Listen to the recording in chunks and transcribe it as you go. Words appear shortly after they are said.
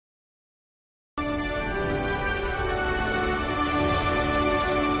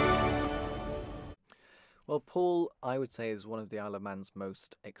Well, Paul, I would say, is one of the Isle of Man's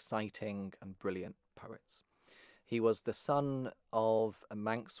most exciting and brilliant poets. He was the son of a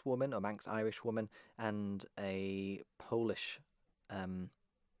Manx woman, or Manx Irish woman, and a Polish um,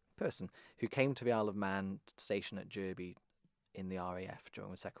 person who came to the Isle of Man stationed at Derby in the RAF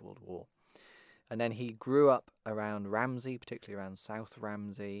during the Second World War. And then he grew up around Ramsey, particularly around South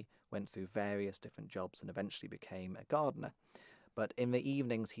Ramsey, went through various different jobs and eventually became a gardener. But in the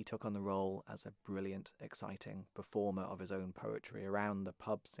evenings, he took on the role as a brilliant, exciting performer of his own poetry around the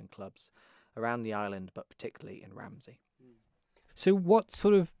pubs and clubs around the island, but particularly in Ramsey. So what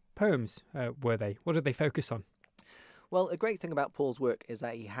sort of poems were they? What did they focus on? Well, a great thing about Paul's work is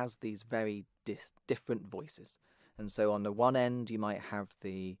that he has these very different voices. And so on the one end, you might have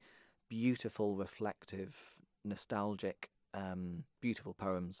the beautiful, reflective, nostalgic, beautiful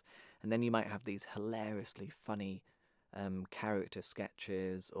poems. And then you might have these hilariously funny character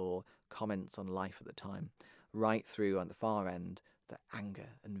sketches or comments on life at the time, right through on the far end, the anger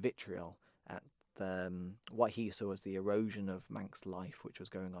and vitriol at what he saw as the erosion of Manx life which was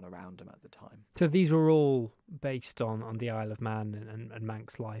going on around him at the time. So these were all based on the Isle of Man and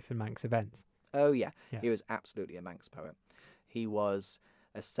Manx life and Manx events? Oh yeah, he was absolutely a Manx poet. He was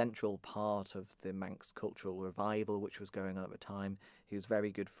a central part of the Manx cultural revival which was going on at the time. He was very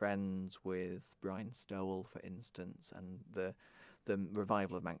good friends with Brian Stowell, for instance, and the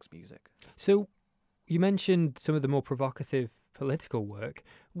revival of Manx music. So you mentioned some of the more provocative political work.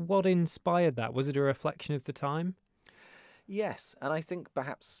 What inspired that? Was it a reflection of the time? Yes, and I think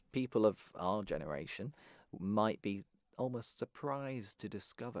perhaps people of our generation might be almost surprised to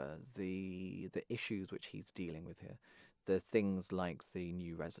discover the issues which he's dealing with here. The things like the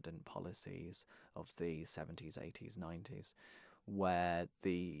new resident policies of the 70s, 80s, 90s, where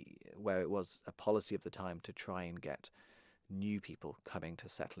it was a policy of the time to try and get new people coming to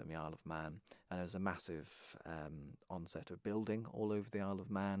settle in the Isle of Man, and there was a massive onset of building all over the Isle of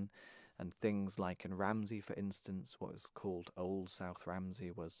Man, and things like in Ramsey, for instance, what was called Old South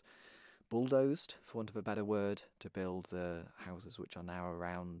Ramsey was bulldozed, for want of a better word, to build the houses which are now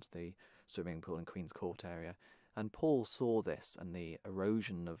around the swimming pool in Queen's Court area. And Paul saw this and the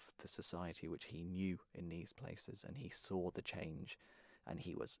erosion of the society which he knew in these places, and he saw the change, and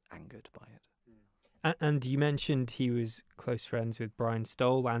he was angered by it. And you mentioned he was close friends with Brian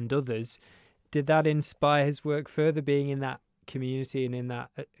Stowell and others. Did that inspire his work further, being in that community and in that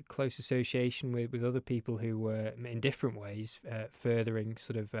close association with other people who were in different ways furthering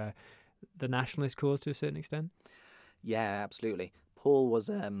sort of the nationalist cause to a certain extent? Yeah, absolutely. Paul was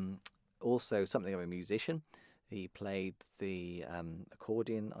also something of a musician. He played the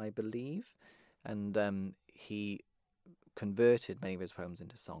accordion, I believe, and he converted many of his poems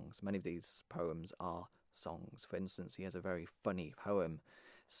into songs. Many of these poems are songs. For instance, he has a very funny poem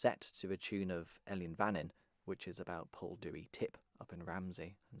set to the tune of Ewan Vannin, which is about Paul Dewey Tip up in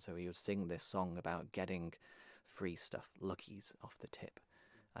Ramsey. And so he would sing this song about getting free stuff, luckies, off the tip.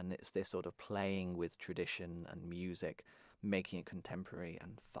 And it's this sort of playing with tradition and music, making it contemporary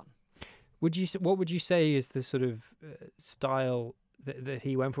and fun. What would you say is the sort of style that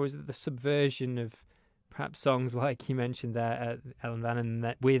he went for? Is it the subversion of perhaps songs like you mentioned there, Ewan Vannin,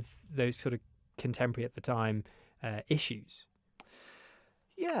 that with those sort of contemporary at the time issues?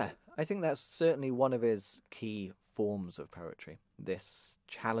 Yeah, I think that's certainly one of his key forms of poetry. This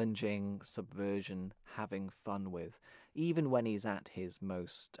challenging subversion, having fun with, even when he's at his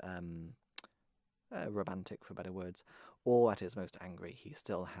most romantic, for better words, or at his most angry, he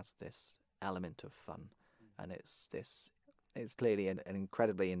still has this element of fun. And it's clearly an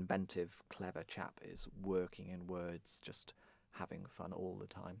incredibly inventive, clever chap, is working in words, just having fun all the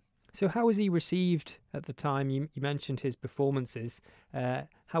time. So how was he received at the time? You mentioned his performances.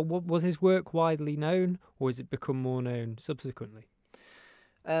 What was his work widely known, or has it become more known subsequently?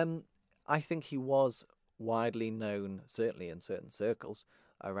 I think he was widely known, certainly in certain circles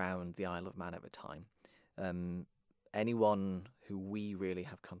around the Isle of Man at the time. Anyone who we really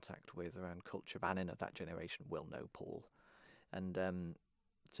have contact with around Cutlure Vannin of that generation will know Paul. And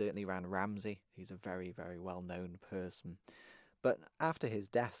certainly around Ramsey, he's a very, very well-known person. But after his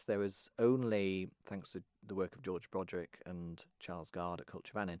death, there was only, thanks to the work of George Broderick and Charles Gard at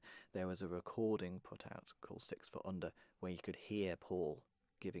Cutlure Vannin, there was a recording put out called 6 Foot Under, where you could hear Paul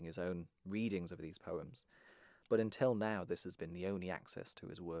giving his own readings of these poems. But until now, this has been the only access to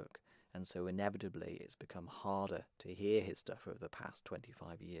his work. And so inevitably, it's become harder to hear his stuff over the past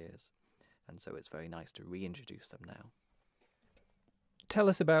 25 years. And so it's very nice to reintroduce them now. Tell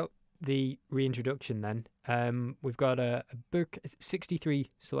us about the reintroduction then. We've got a book,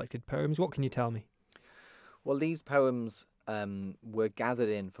 63 selected poems. What can you tell me? Well, these poems were gathered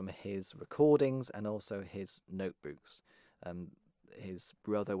in from his recordings and also his notebooks. His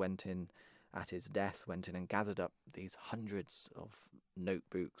brother went in at his death, went in and gathered up these hundreds of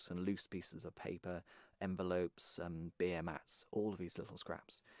notebooks and loose pieces of paper, envelopes, beer mats, all of these little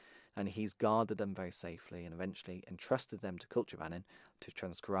scraps. And he's guarded them very safely and eventually entrusted them to Cutlure Vannin to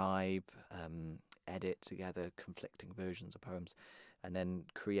transcribe, edit together conflicting versions of poems, and then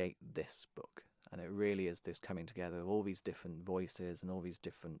create this book. And it really is this coming together of all these different voices and all these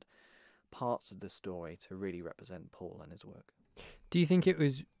different parts of the story to really represent Paul and his work. Do you think it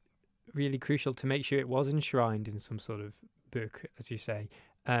was really crucial to make sure it was enshrined in some sort of book, as you say?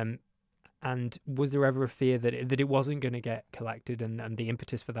 And was there ever a fear that it wasn't going to get collected and the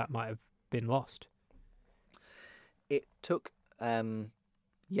impetus for that might have been lost? It took,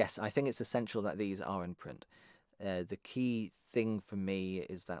 yes, I think it's essential that these are in print. The key thing for me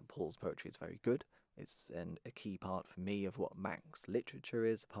is that Paul's poetry is very good. It's a key part for me of what Manx literature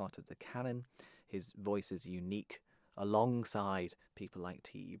is, part of the canon. His voice is unique alongside people like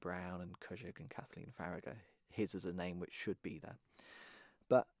T.E. Brown and Cushig and Kathleen Farragher. His is a name which should be there.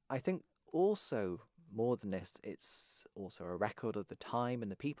 But I think also, more than this, it's also a record of the time and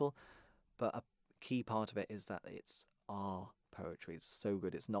the people. But a key part of it is that it's our poetry. It's so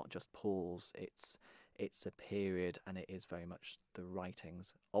good. It's not just Paul's. It's a period, and it is very much the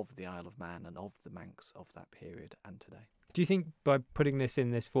writings of the Isle of Man and of the Manx of that period and today. Do you think by putting this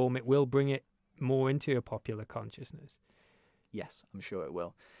in this form, it will bring it more into a popular consciousness? Yes, I'm sure it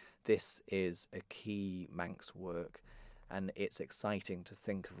will. This is a key Manx work, and it's exciting to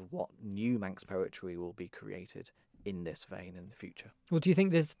think of what new Manx poetry will be created in this vein in the future. Well, do you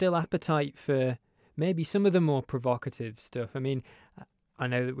think there's still appetite for maybe some of the more provocative stuff? I mean, I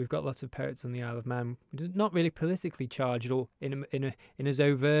know that we've got lots of poets on the Isle of Man, not really politically charged or in as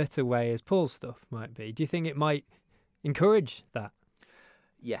overt a way as Paul's stuff might be. Do you think it might encourage that?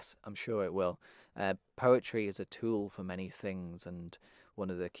 Yes, I'm sure it will. Poetry is a tool for many things, and one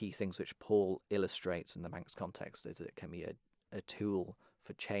of the key things which Paul illustrates in the Manx context is that it can be a tool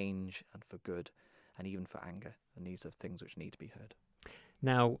for change and for good and even for anger, and these are things which need to be heard.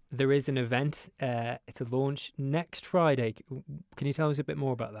 Now, there is an event, it's a launch next Friday. Can you tell us a bit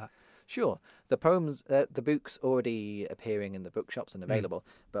more about that? Sure. The poems, the book's already appearing in the bookshops and available,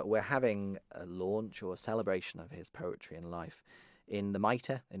 but we're having a launch or a celebration of his poetry and life in the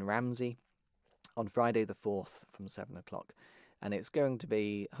Mitre in Ramsey on Friday the 4th from 7 o'clock. And it's going to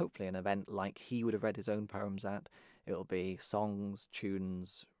be hopefully an event like he would have read his own poems at. It'll be songs,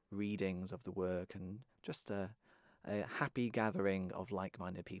 tunes, readings of the work, and just a happy gathering of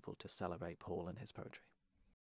like-minded people to celebrate Paul and his poetry.